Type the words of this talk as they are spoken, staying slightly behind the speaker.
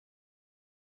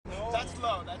That's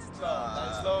low. That's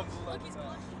low. That's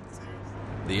low.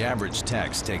 The average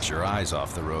text takes your eyes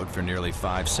off the road for nearly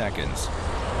 5 seconds.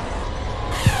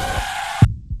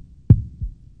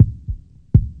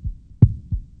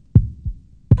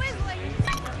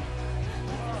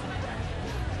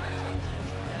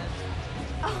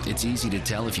 It's easy to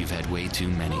tell if you've had way too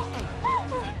many.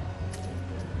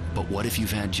 But what if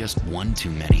you've had just one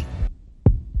too many?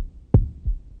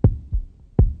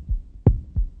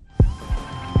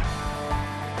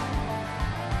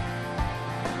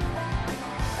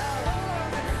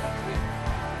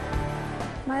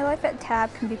 My life at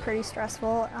TAB can be pretty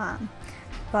stressful,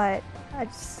 but I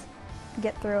just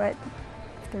get through it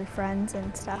through friends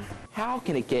and stuff. How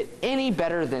can it get any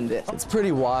better than this? It's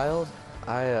pretty wild.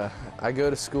 I go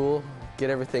to school, get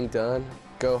everything done,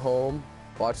 go home,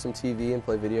 watch some TV and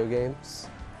play video games,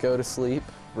 go to sleep,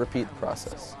 repeat the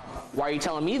process. Why are you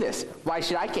telling me this? Why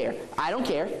should I care? I don't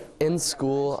care. In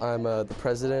school, I'm the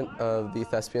president of the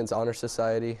Thespians Honor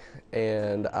Society,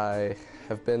 and I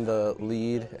have been the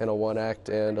lead in a one-act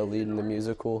and a lead in the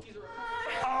musical.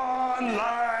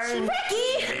 Online!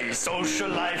 The social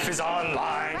life is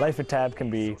online! Life at TAB can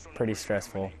be pretty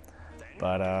stressful,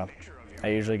 but I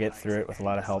usually get through it with a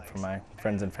lot of help from my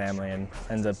friends and family, and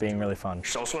ends up being really fun.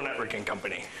 Social networking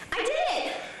company. I did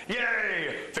it!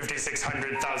 Yay!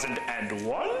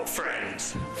 5,600,001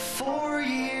 friends. 4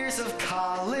 years of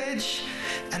college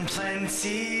and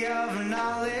plenty of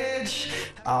knowledge.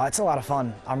 It's a lot of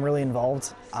fun. I'm really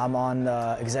involved. I'm on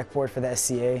the exec board for the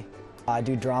SCA. I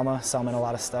do drama, so I'm in a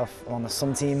lot of stuff. I'm on the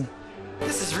swim team.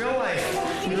 This is real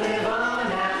life. We live on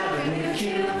Avenue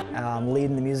Q. I'm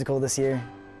leading the musical this year,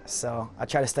 so I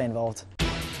try to stay involved.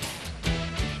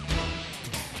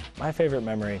 My favorite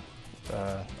memory,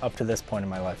 up to this point in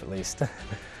my life at least,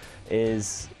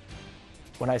 is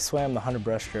when I swam the 100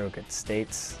 breaststroke at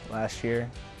States last year.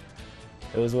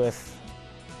 It was with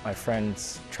my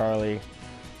friends Charlie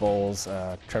Bowles,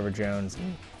 Trevor Jones,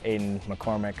 and Aiden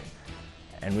McCormick,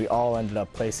 and we all ended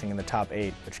up placing in the top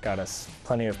 8, which got us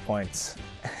plenty of points,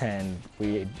 and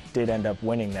we did end up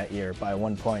winning that year by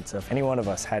 1 point. So if any one of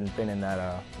us hadn't been in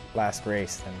that last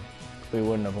race, then we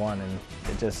wouldn't have won, and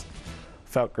it just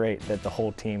felt great that the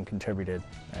whole team contributed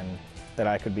and that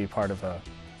I could be part of an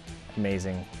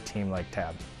amazing team like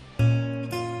TAB.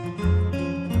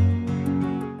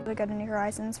 I go to New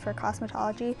Horizons for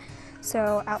cosmetology,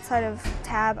 so outside of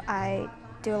TAB I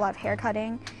do a lot of hair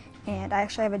cutting, and I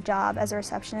actually have a job as a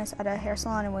receptionist at a hair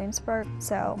salon in Williamsburg,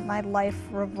 so my life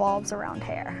revolves around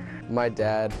hair. My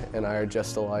dad and I are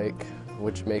just alike,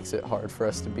 which makes it hard for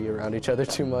us to be around each other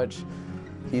too much.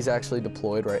 He's actually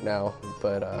deployed right now,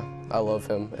 but I love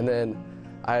him. And then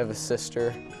I have a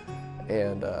sister,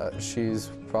 and she's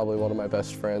probably one of my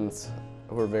best friends.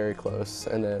 We're very close,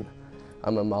 and then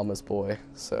I'm a mama's boy,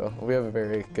 so we have a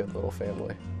very good little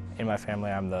family. In my family,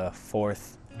 I'm the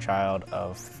 4th child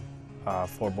of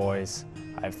 4 boys.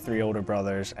 I have 3 older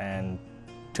brothers, and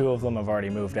 2 of them have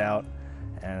already moved out,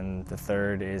 and the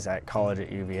 3rd is at college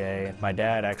at UVA. My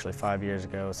dad actually 5 years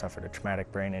ago suffered a traumatic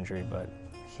brain injury, but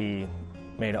he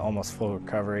made an almost full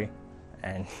recovery,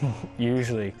 and you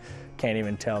usually can't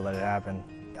even tell that it happened.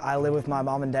 I live with my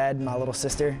mom and dad and my little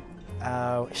sister.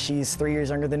 She's 3 years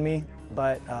younger than me,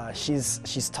 but she's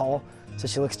tall, so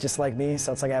she looks just like me,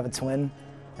 so it's like I have a twin,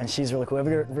 and she's really cool.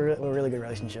 We have a really good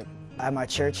relationship. At my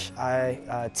church,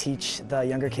 I teach the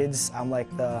younger kids. I'm like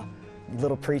the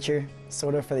little preacher,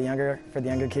 sort of, for the younger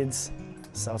kids.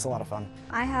 So it's a lot of fun.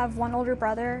 I have one older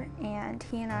brother, and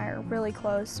he and I are really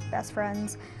close, best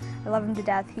friends. I love him to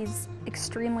death. He's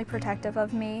extremely protective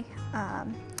of me.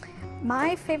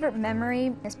 My favorite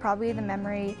memory is probably the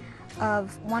memory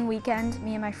of one weekend,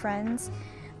 me and my friends.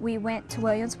 We went to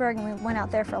Williamsburg and we went out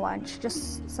there for lunch,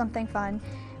 just something fun.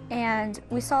 And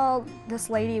we saw this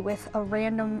lady with a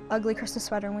random ugly Christmas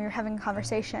sweater, and we were having a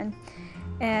conversation.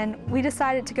 And we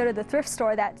decided to go to the thrift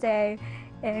store that day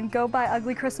and go buy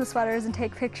ugly Christmas sweaters and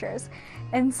take pictures.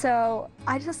 And so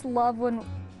I just love when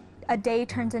a day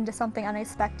turns into something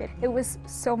unexpected. It was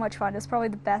so much fun. It's probably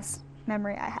the best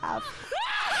memory I have.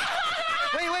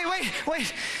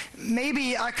 Wait.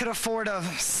 Maybe I could afford a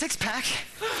 6-pack.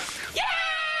 Yay!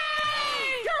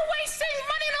 You're wasting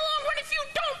money in the long run if you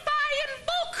don't buy in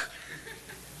bulk!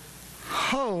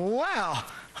 Oh, wow.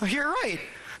 You're right.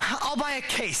 I'll buy a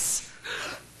case.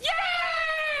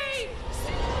 Yay!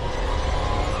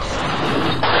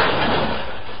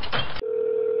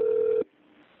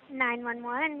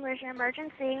 911, where's your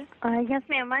emergency? Yes,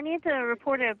 ma'am. I need to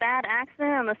report a bad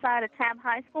accident on the side of Tab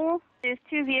High School. There's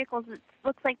 2 vehicles that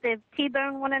looks like they've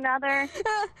T-boned one another.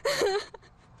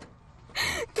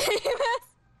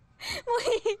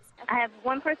 Please. I have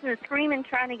one person that's screaming,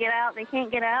 trying to get out. They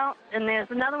can't get out. And there's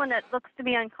another one that looks to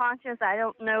be unconscious. I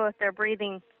don't know if they're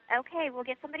breathing. Okay, we'll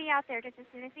get somebody out there just as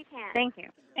soon as we can. Thank you.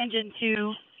 Engine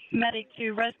 2, Medic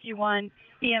 2, Rescue 1,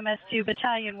 EMS 2,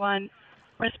 Battalion 1,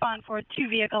 respond for a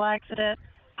two-vehicle accident,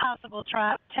 possible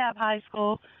trap, Tab High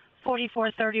School,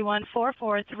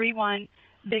 4431-4431,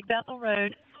 Big Bethel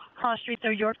Road, cross streets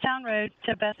are Yorktown Road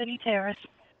to Bethany Terrace.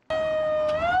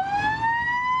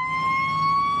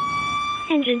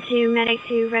 Engine 2, Medic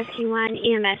 2, Rescue 1,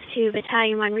 EMS 2,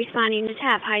 Battalion 1, responding to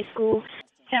Tab High School.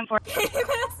 10-4.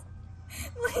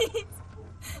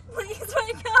 Please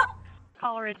wake up.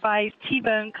 Caller advised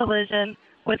T-bone collision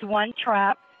with one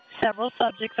trap, several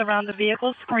subjects around the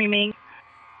vehicle screaming,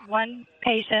 one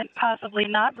patient possibly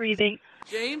not breathing.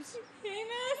 James?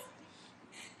 Amos?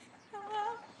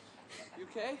 Hello? You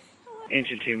okay?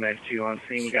 Engine 2, Med 2 on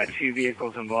scene. We got two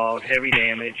vehicles involved, heavy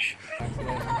damage.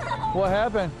 What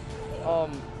happened?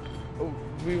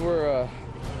 We were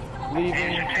leaving,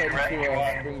 heading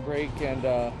to spring break, and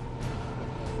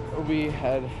we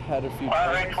had a few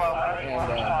drinks,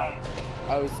 and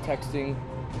I was texting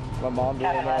my mom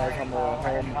during that. I was on my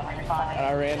way home, and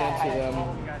I ran into them.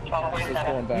 I was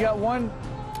going back. You got one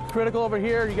critical over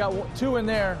here. You got two in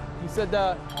there. He said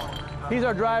he's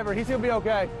our driver. He's gonna be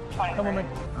okay. Come with me.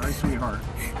 All right, sweetheart.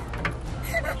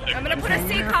 I'm gonna put a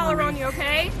seat collar on you,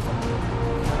 okay?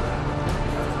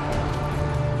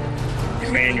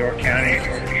 Command York County.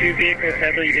 Two vehicles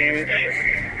heavily damaged.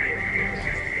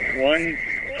 One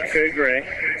code gray.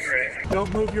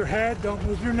 Don't move your head. Don't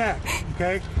move your neck.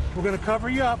 Okay. We're gonna cover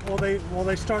you up while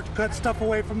they start to cut stuff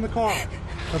away from the car.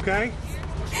 Okay.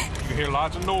 You hear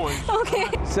lots of noise. Okay.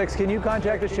 6, can you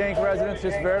contact the Shank residence?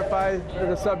 Just verify that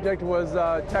the subject was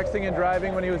texting and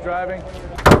driving when he was driving.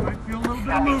 Might feel a little bit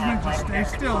of movement. Just stay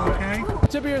still, okay?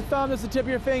 Tip of your thumb is the tip of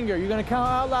your finger. You're gonna count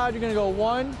out loud. You're gonna go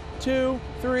 1, 2,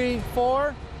 3,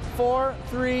 4. 4,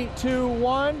 3, 2,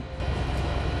 1.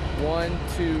 1,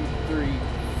 2, 3,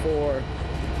 4.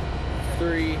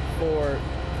 3, 4.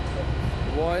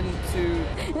 1, 2.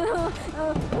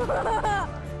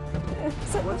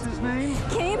 What's his name?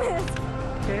 Camus.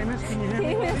 Camus, can you hear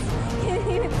me?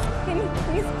 Camus. Can you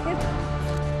please?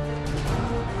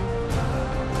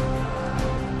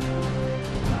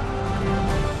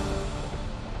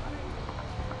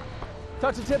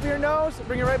 Touch the tip of your nose,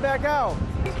 bring it right back out.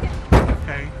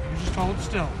 Okay, you just hold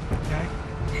still, okay?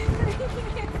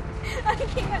 I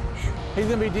can't. He's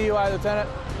gonna be DUI, Lieutenant.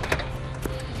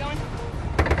 Keep going.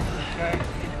 Okay.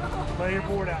 Lay your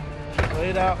board out. Lay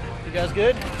it out. You guys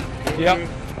good? Yep.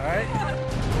 All right.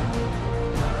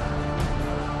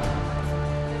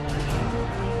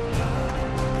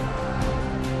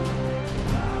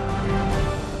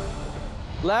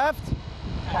 Left.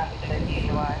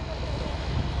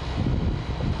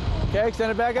 Okay,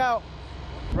 extend it back out.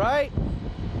 Right.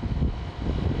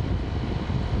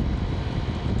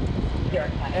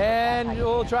 And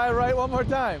we'll try right one more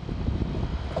time.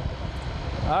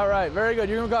 All right, very good.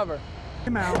 You're gonna cover.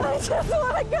 Him out. I just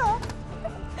want to go.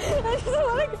 I just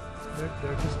want to go.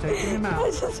 They're just taking him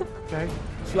out. Okay.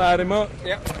 Slide him up.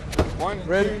 Yep. 1,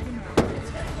 Ready?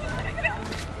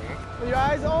 With your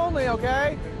eyes only,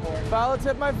 okay? Follow the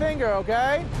tip of my finger,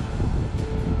 okay?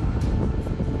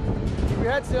 Keep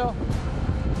your head still.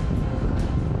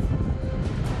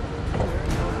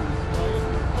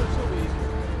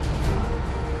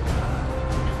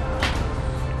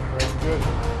 Very good.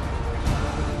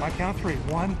 My count 3.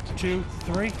 1, 2,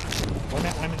 3. Wait a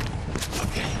minute.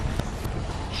 Okay.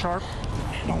 Sharp.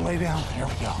 Don't lay down. Here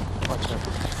we go. Watch there.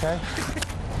 Okay?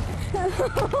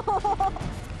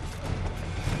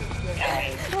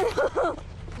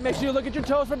 Make sure you look at your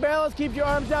toes for balance. Keep your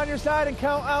arms down your side and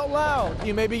count out loud.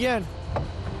 You may begin.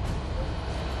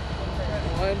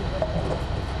 1,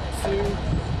 2,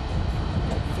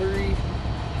 3,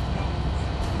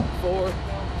 4,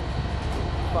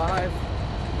 5.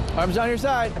 Arms down your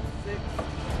side. 6,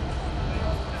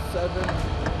 7,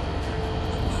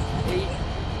 8,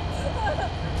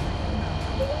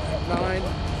 9.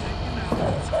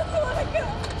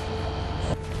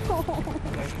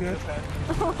 That's good.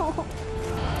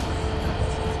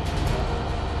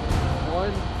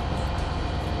 1,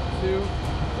 2,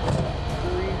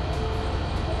 3,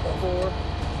 4.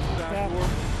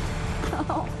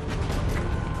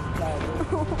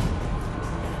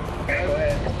 Okay, go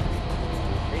ahead.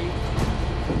 8.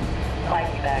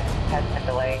 Flight back has been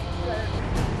delayed.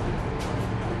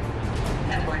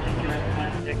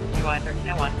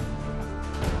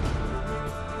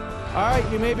 All right,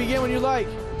 you may begin when you like.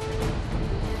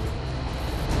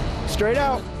 Straight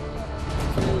out.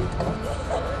 2,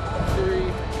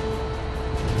 3,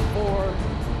 4,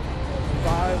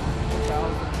 5,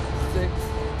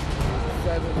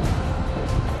 7.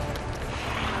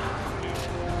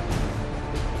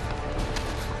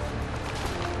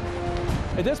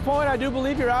 At this point, I do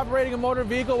believe you're operating a motor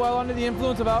vehicle while under the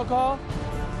influence of alcohol.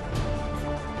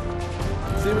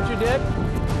 See what you did?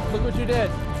 Look what you did.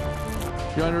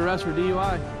 You're under arrest for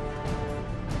DUI.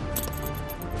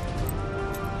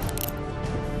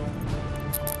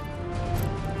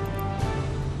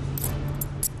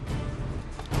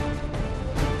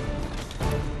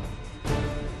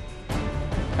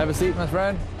 Have a seat, my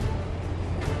friend.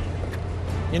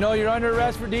 You know you're under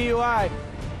arrest for DUI.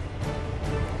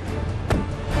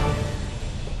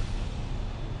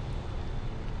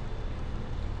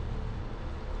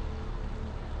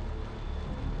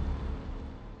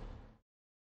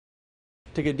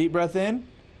 Take a deep breath in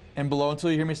and blow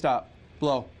until you hear me stop.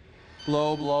 Blow.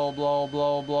 Blow, blow, blow,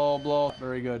 blow, blow, blow.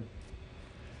 Very good.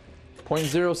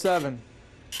 0.07.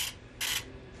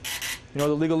 You know what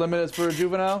the legal limit is for a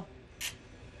juvenile?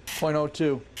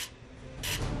 0.02.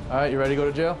 All right, you ready to go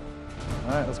to jail?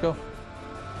 All right, let's go.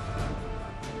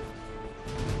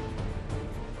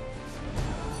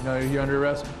 You know you're under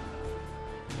arrest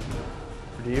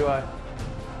for DUI.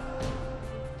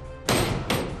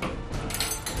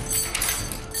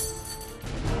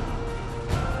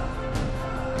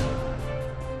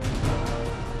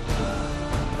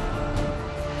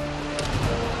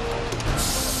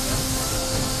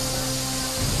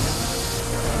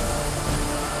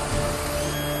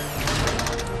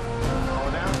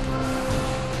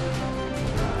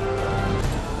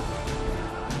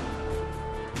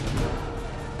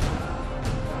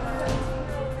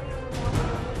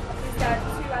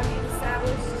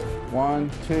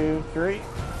 One, two, three.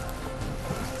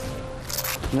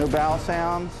 No bowel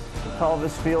sounds.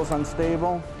 Pelvis feels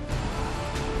unstable.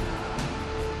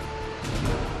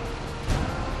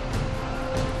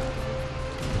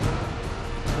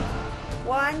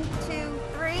 One, two,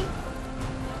 three.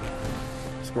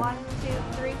 1, 2,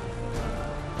 3.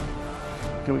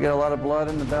 Can we get a lot of blood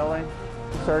in the belly?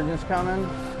 Surgeon's coming.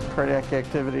 Cardiac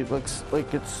activity looks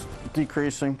like it's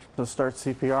decreasing. So start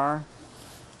CPR.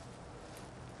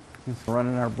 It's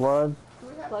running our blood. Do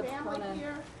we have family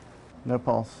here? No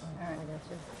pulse. All right, I got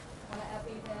you.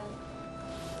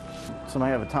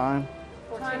 Somebody have a time?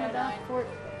 1409.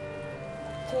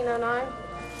 1409.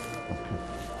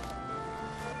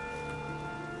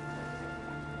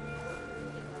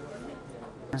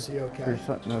 Is he okay?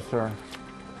 No, sir.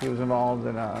 He was involved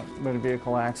in a motor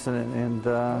vehicle accident, and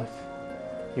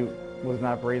he was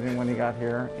not breathing when he got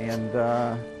here, and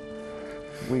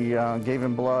we gave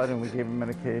him blood and we gave him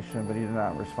medication, but he did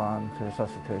not respond to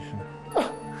resuscitation.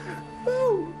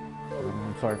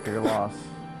 I'm sorry for your loss.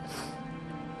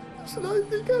 Listen,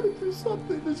 they gotta do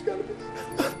something. There's gotta be.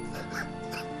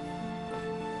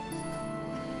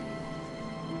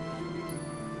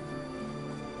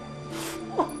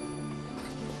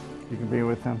 You can be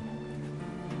with him.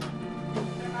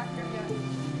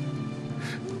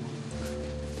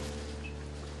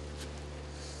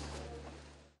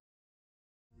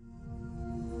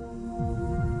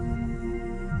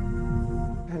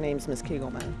 Her name's Miss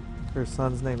Kegelman. Her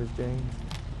son's name is James.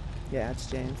 Yeah, it's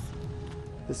James.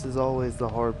 This is always the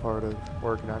hard part of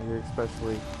working out here,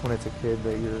 especially when it's a kid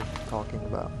that you're talking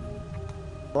about.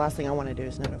 The last thing I want to do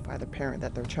is notify the parent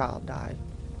that their child died.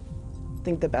 I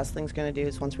think the best thing's going to do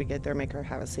is once we get there, make her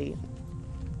have a seat.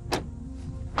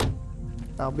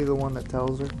 I'll be the one that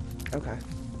tells her. Okay.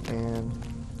 And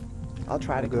I'll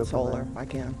try to we'll go console from her if I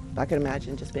can. I could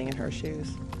imagine just being in her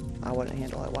shoes. I wouldn't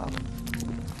handle it well.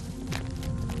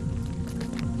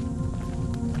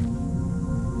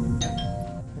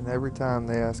 And every time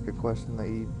they ask a question that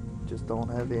you just don't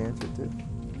have the answer to.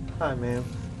 Hi, ma'am.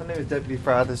 My name is Deputy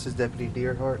Fry. This is Deputy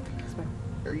Deerhart. Yes, ma'am.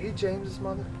 Are you James's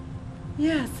mother?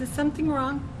 Yes, is something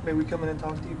wrong? May we come in and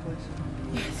talk to you, please?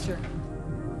 Yes, sure.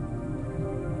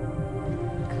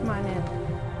 Come on in.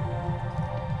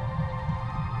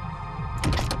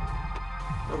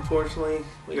 Unfortunately,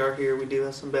 we are here. We do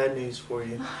have some bad news for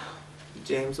you.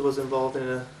 James was involved in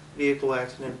a vehicle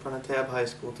accident in front of Tab High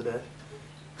School today.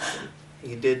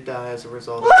 He did die as a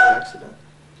result of the accident.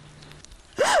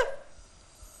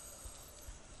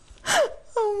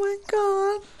 Oh my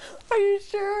God. Are you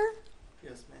sure?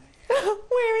 Yes, ma'am.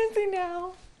 Where is he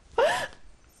now?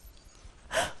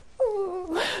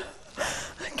 Oh.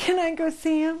 Can I go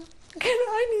see him?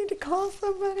 I need to call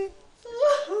somebody.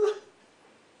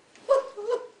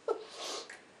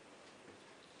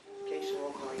 Keisha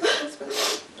will call you.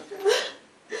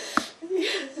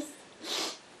 Yes.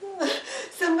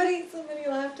 Somebody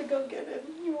will have to go get him.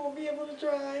 You won't be able to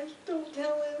drive. Don't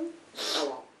tell him. I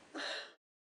won't.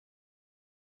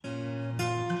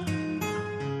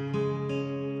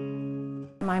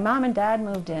 My mom and dad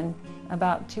moved in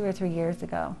about 2 or 3 years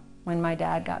ago when my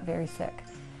dad got very sick.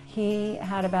 He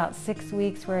had about 6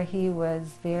 weeks where he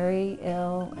was very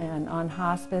ill and on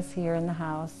hospice here in the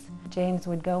house. James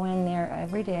would go in there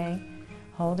every day,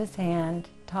 hold his hand,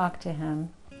 talk to him.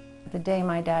 The day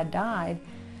my dad died,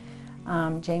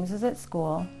 James was at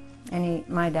school, and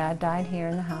my dad died here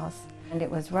in the house, and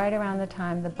it was right around the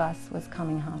time the bus was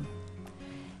coming home.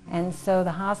 And so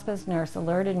the hospice nurse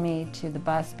alerted me to the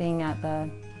bus being at the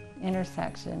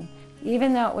intersection.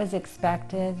 Even though it was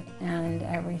expected and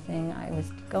everything, I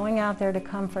was going out there to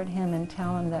comfort him and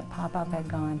tell him that Pop-Up had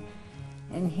gone.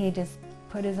 And he just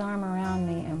put his arm around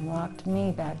me and walked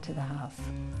me back to the house.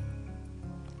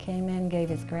 Came in, gave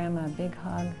his grandma a big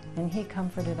hug, and he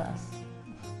comforted us.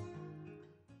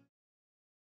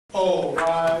 All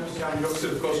rise.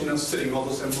 York-Poquoson now sitting. All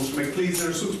those motion may please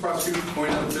introduce the prosecutor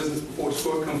going out of business before the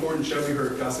court come forward and shall be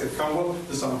heard. God save the Commonwealth.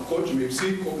 This on the court. You may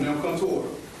proceed. Court will now come to order.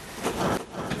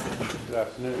 Good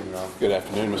afternoon, Your Honor. Good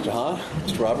afternoon, Mr. Hahn.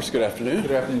 Mr. Roberts, good afternoon.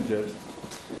 Good afternoon, Judge.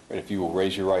 And if you will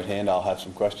raise your right hand, I'll have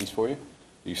some questions for you.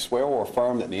 Do you swear or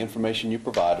affirm that the information you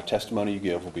provide or testimony you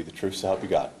give will be the truth so help you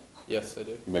God? Yes, I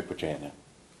do. You may put your hand down.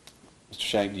 Mr.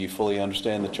 Shank, do you fully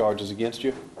understand the charges against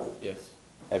you? Yes.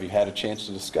 Have you had a chance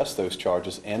to discuss those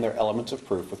charges and their elements of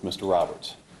proof with Mr.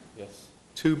 Roberts? Yes.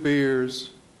 2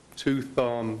 beers, 2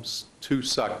 thumbs, 2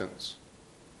 seconds.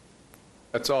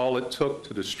 That's all it took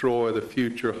to destroy the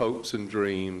future hopes and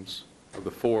dreams of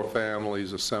the 4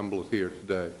 families assembled here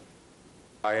today.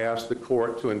 I ask the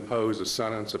court to impose a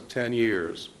sentence of 10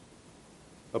 years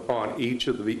upon each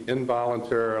of the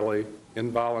involuntary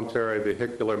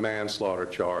vehicular manslaughter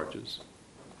charges.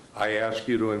 I ask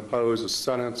you to impose a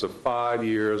sentence of 5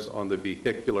 years on the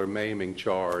vehicular maiming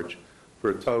charge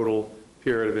for a total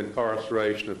period of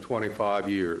incarceration of 25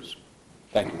 years.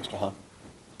 Thank you, Mr. Hahn.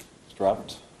 Mr.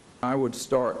 Roberts. I would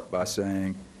start by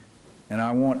saying, and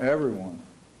I want everyone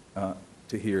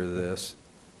to hear this,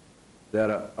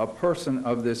 that a person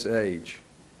of this age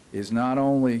is not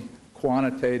only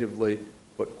quantitatively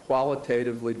but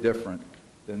qualitatively different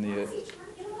than the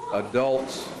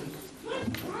adults.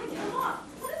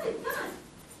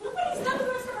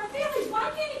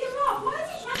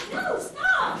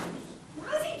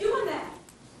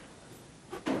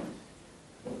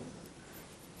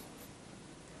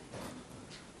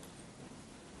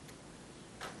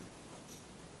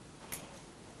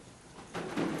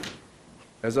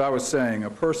 As I was saying, a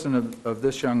person of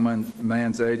this young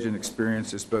man's age and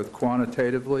experience is both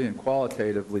quantitatively and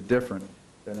qualitatively different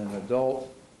than an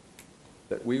adult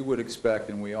that we would expect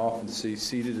and we often see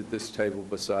seated at this table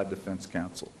beside defense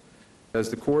counsel.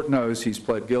 As the court knows, he's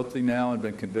pled guilty now and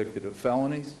been convicted of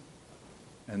felonies,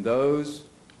 and those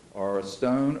are a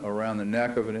stone around the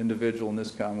neck of an individual in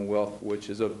this Commonwealth, which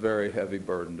is a very heavy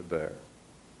burden to bear.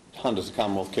 Hahn, does the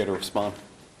Commonwealth care to respond?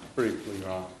 Briefly, Your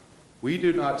Honor. We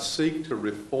do not seek to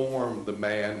reform the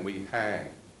man we hang.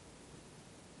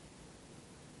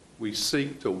 We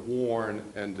seek to warn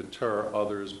and deter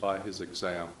others by his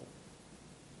example.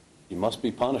 You must be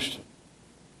punished,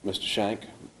 Mr. Shank.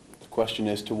 The question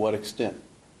is, to what extent?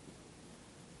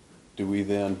 Do we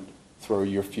then throw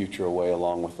your future away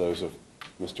along with those of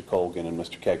Mr. Colgan and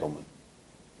Mr. Kegelman?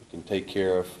 We can take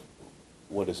care of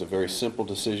what is a very simple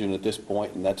decision at this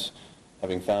point, and that's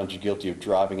having found you guilty of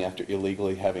driving after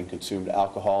illegally having consumed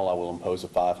alcohol, I will impose a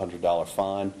 $500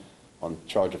 fine. On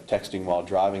charge of texting while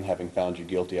driving, having found you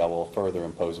guilty, I will further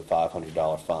impose a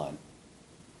 $500 fine.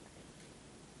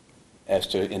 As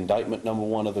to indictment number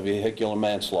 1 of the vehicular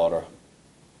manslaughter,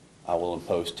 I will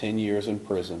impose 10 years in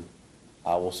prison.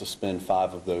 I will suspend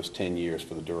 5 of those 10 years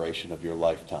for the duration of your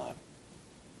lifetime.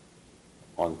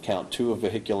 On count 2 of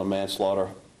vehicular manslaughter,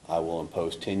 I will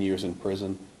impose 10 years in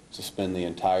prison, suspend the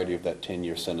entirety of that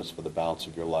 10-year sentence for the balance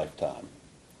of your lifetime.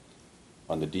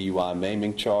 On the DUI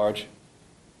maiming charge,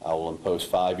 I will impose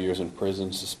 5 years in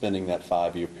prison, suspending that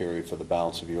 5-year period for the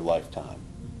balance of your lifetime.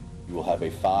 You will have a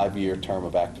 5-year term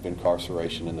of active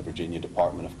incarceration in the Virginia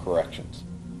Department of Corrections.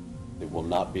 It will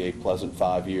not be a pleasant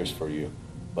 5 years for you,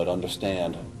 but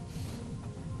understand,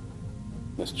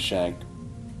 Mr. Shank,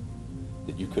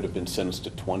 that you could have been sentenced to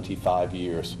 25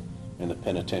 years in the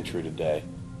penitentiary today,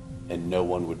 and no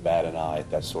one would bat an eye at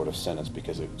that sort of sentence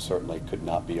because it certainly could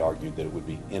not be argued that it would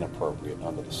be inappropriate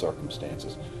under the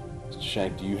circumstances. Mr.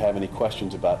 Shank, do you have any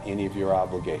questions about any of your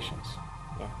obligations?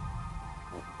 No.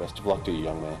 Well, best of luck to you,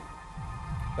 young man.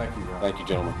 Thank you, Your Honor. Thank you,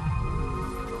 gentlemen.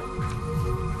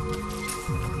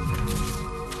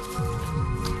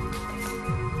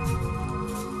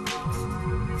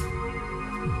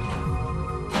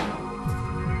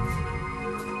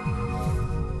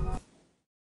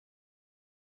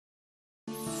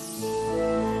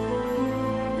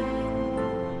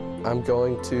 I'm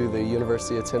going to the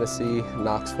University of Tennessee,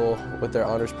 Knoxville with their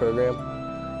honors program,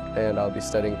 and I'll be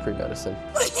studying pre-medicine.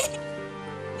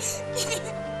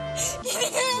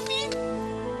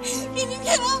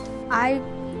 I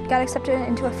got accepted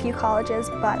into a few colleges,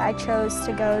 but I chose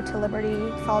to go to Liberty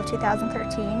fall of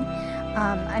 2013.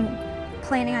 I'm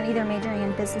planning on either majoring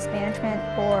in business management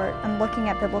or I'm looking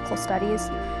at biblical studies.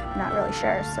 I'm not really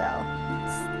sure, so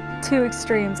it's two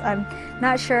extremes. I'm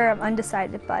not sure, I'm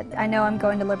undecided, but I know I'm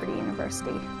going to Liberty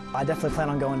University. I definitely plan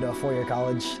on going to a four-year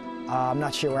college. I'm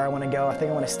not sure where I want to go. I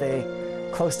think I want to stay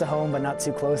close to home, but not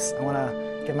too close. I want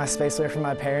to get my space away from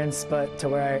my parents, but to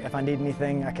where if I need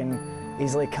anything, I can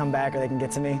easily come back or they can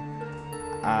get to me.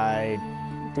 I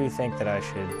do think that I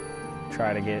should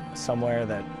try to get somewhere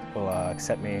that will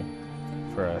accept me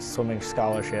for a swimming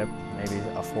scholarship, maybe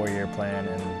a four-year plan,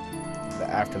 and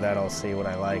after that I'll see what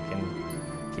I like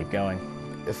and keep going.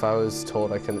 If I was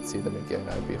told I couldn't see them again,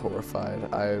 I'd be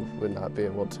horrified. I would not be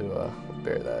able to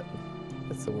bear that.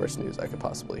 It's the worst news I could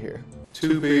possibly hear.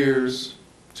 2 beers,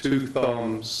 2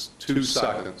 thumbs, 2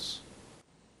 seconds.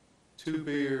 2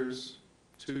 beers,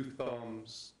 2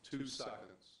 thumbs, 2 seconds.